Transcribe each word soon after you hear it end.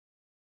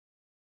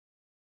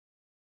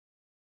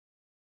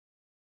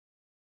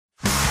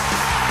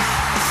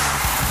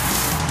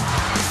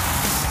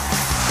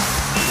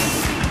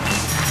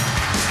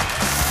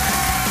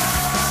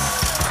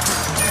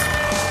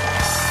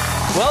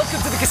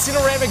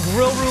Casino-Rama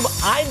Grill Room.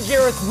 I'm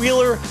Gareth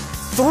Wheeler.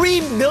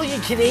 3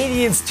 million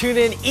Canadians tune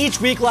in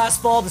each week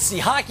last fall to see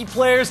hockey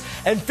players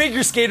and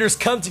figure skaters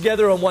come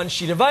together on one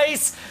sheet of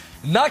ice.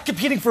 Not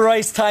competing for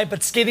ice time,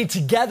 but skating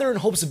together in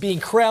hopes of being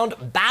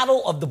crowned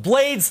Battle of the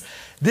Blades.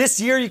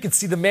 This year, you can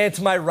see the man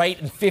to my right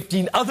and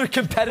 15 other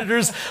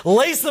competitors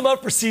lace them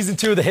up for Season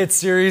 2 of the hit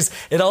series.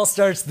 It all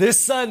starts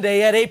this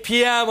Sunday at 8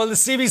 p.m. on the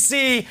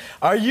CBC.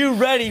 Are you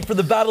ready for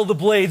the Battle of the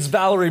Blades,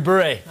 Valeri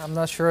Bure? I'm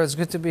not sure. It's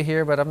good to be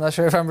here, but I'm not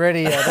sure if I'm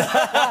ready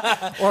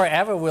yet. Or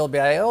ever will be.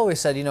 I always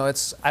said, you know,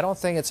 I don't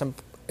think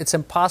it's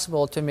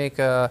impossible to make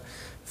a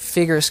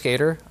figure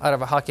skater out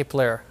of a hockey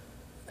player.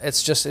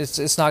 It's just,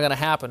 it's not going to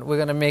happen. We're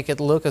going to make it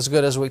look as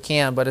good as we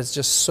can, but it's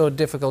just so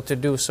difficult to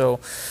do. So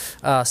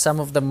some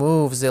of the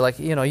moves, they're like,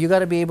 you know, you got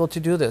to be able to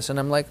do this. And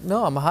I'm like,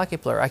 no, I'm a hockey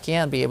player. I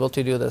can't be able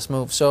to do this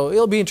move. So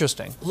it'll be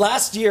interesting.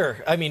 Last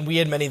year, I mean, we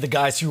had many of the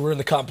guys who were in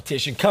the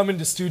competition come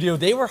into studio.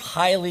 They were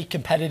highly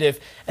competitive,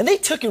 and they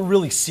took it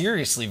really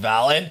seriously,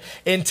 Val.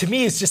 And to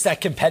me, it's just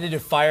that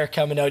competitive fire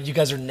coming out. You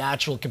guys are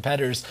natural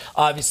competitors,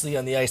 obviously,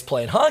 on the ice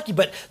playing hockey,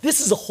 but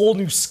this is a whole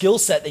new skill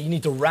set that you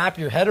need to wrap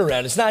your head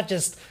around. It's not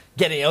just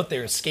getting out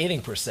there and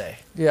skating per se.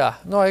 Yeah,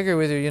 no, I agree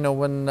with you. You know,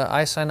 when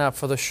I signed up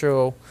for the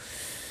show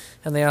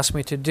and they asked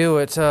me to do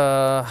it,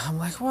 I'm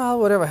like, well,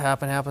 whatever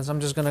happens.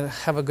 I'm just going to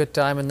have a good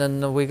time. And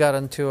then we got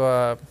into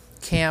a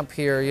camp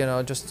here, you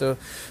know, just to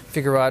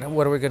figure out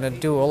what are we going to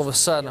do. All of a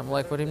sudden, I'm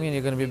like, what do you mean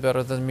you're going to be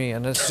better than me?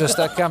 And it's just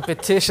that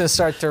competition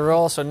start to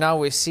roll. So now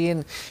we're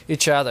seeing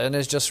each other, and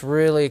it's just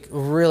really,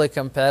 really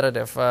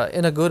competitive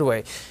in a good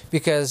way.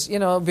 Because, you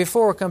know,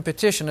 before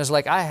competition is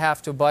like, I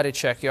have to body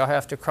check you, I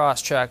have to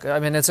cross check. I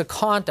mean, it's a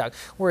contact.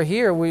 We're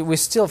here, we're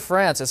still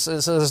friends.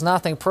 It's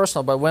nothing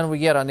personal. But when we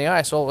get on the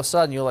ice, all of a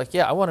sudden you're like,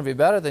 yeah, I want to be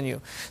better than you.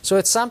 So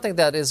it's something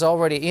that is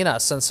already in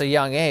us since a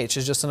young age.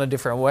 It's just in a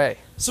different way.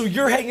 So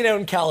you're hanging out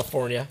in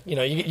California. You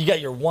know, you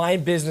got your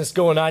wine business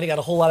going on. You got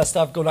a whole lot of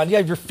stuff going on. You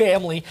have your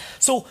family.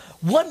 So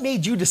what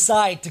made you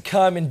decide to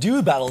come and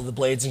do Battle of the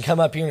Blades and come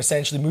up here and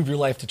essentially move your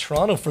life to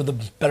Toronto for the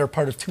better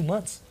part of 2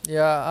 months?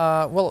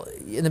 Yeah, well,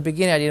 in the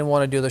beginning I didn't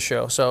want to do the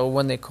show. So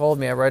when they called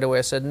me, right away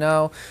I said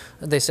no.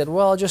 They said,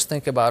 well, just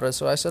think about it.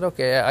 So I said,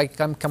 okay. I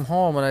come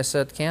home and I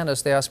said,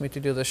 Candace, they asked me to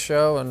do the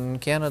show in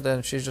Canada,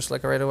 and she's just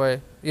like right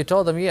away, you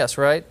told them yes,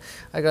 right?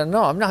 I go,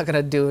 no, I'm not going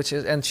to do it.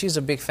 And she's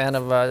a big fan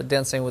of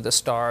Dancing with the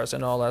Stars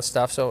and all that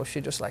stuff. So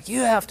she just like, you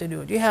have to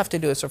do it. You have to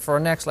do it. So for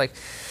the next like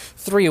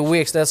 3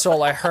 weeks, that's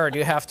all I heard.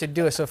 You have to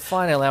do it. So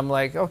finally I'm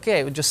like,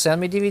 okay, just send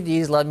me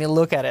DVDs. Let me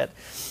look at it.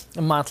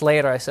 A month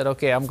later, I said,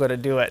 okay, I'm going to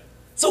do it.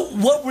 So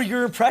what were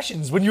your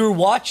impressions when you were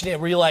watching it?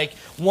 Were you like,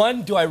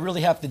 one, do I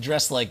really have to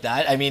dress like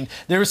that? I mean,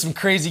 there were some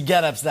crazy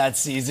get-ups that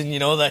season, you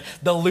know,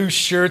 the loose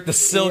shirt, the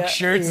silk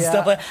shirts and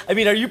stuff like that. I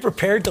mean, are you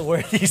prepared to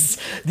wear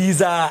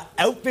these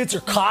outfits or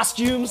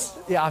costumes?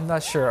 Yeah, I'm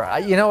not sure.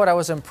 You know what I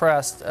was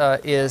impressed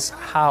is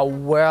how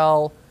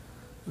well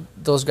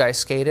those guys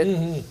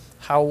skated,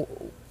 how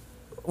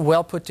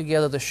well put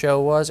together the show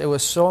was. It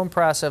was so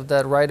impressive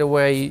that right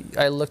away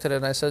I looked at it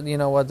and I said, you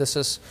know what, this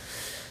is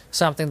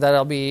something that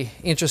I'll be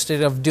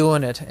interested of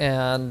doing it.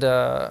 And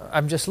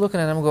I'm just looking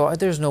at them going,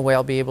 there's no way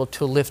I'll be able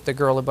to lift the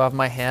girl above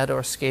my head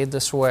or skate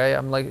this way.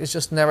 I'm like, it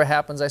just never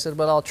happens. I said,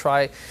 but I'll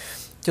try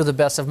to the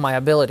best of my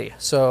ability.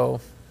 So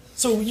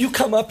you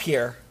come up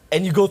here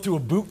and you go through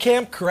a boot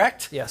camp,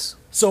 correct? Yes.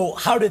 So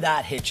how did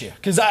that hit you?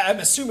 Because I'm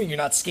assuming you're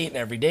not skating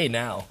every day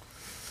now.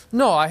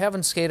 No, I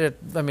haven't skated.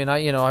 I mean,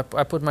 I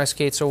put my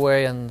skates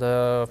away and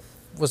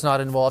was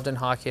not involved in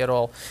hockey at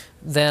all.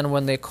 Then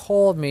when they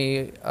called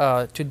me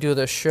to do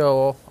the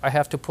show, I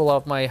have to pull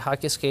out my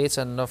hockey skates,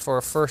 and for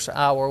a first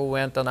hour we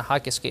went on the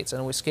hockey skates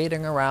and we're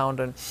skating around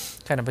and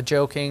kind of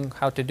joking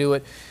how to do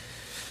it.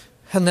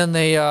 And then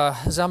they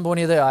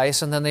zamboni the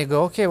ice, and then they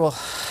go, okay, well,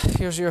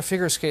 here's your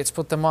figure skates,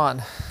 put them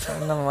on.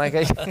 And I'm like,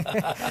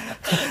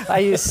 are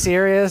you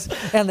serious?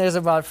 And there's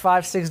about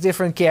 5, 6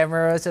 different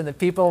cameras and the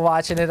people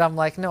watching it. I'm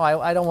like, no,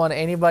 I don't want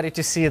anybody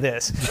to see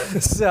this.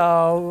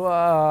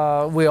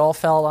 So we all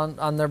fell on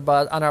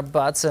our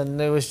butts,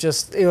 and it was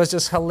just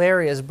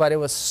hilarious. But it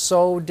was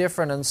so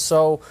different and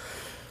so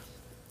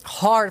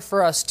hard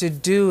for us to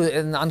do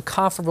in an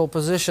uncomfortable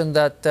position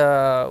that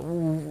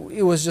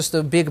it was just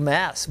a big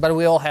mess, but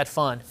we all had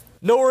fun.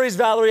 No worries,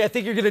 Valeri. I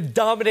think you're going to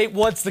dominate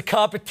once the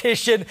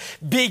competition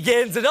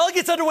begins. It all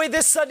gets underway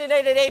this Sunday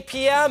night at 8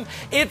 p.m.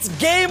 It's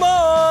game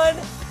on!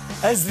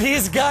 As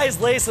these guys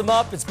lace them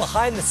up, it's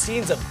behind the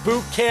scenes of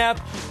boot camp,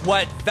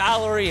 what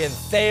Valeri and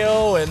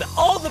Theo and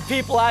all the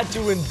people had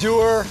to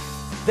endure.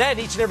 Then,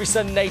 each and every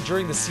Sunday night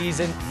during the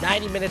season,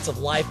 90 minutes of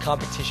live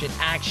competition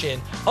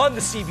action on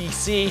the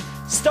CBC,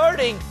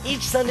 starting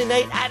each Sunday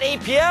night at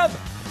 8 p.m.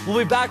 We'll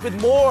be back with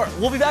more.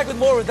 We'll be back with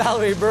more with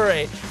Valeri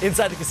Bure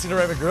inside the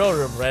Casino-Rama Grill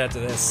Room right after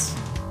this.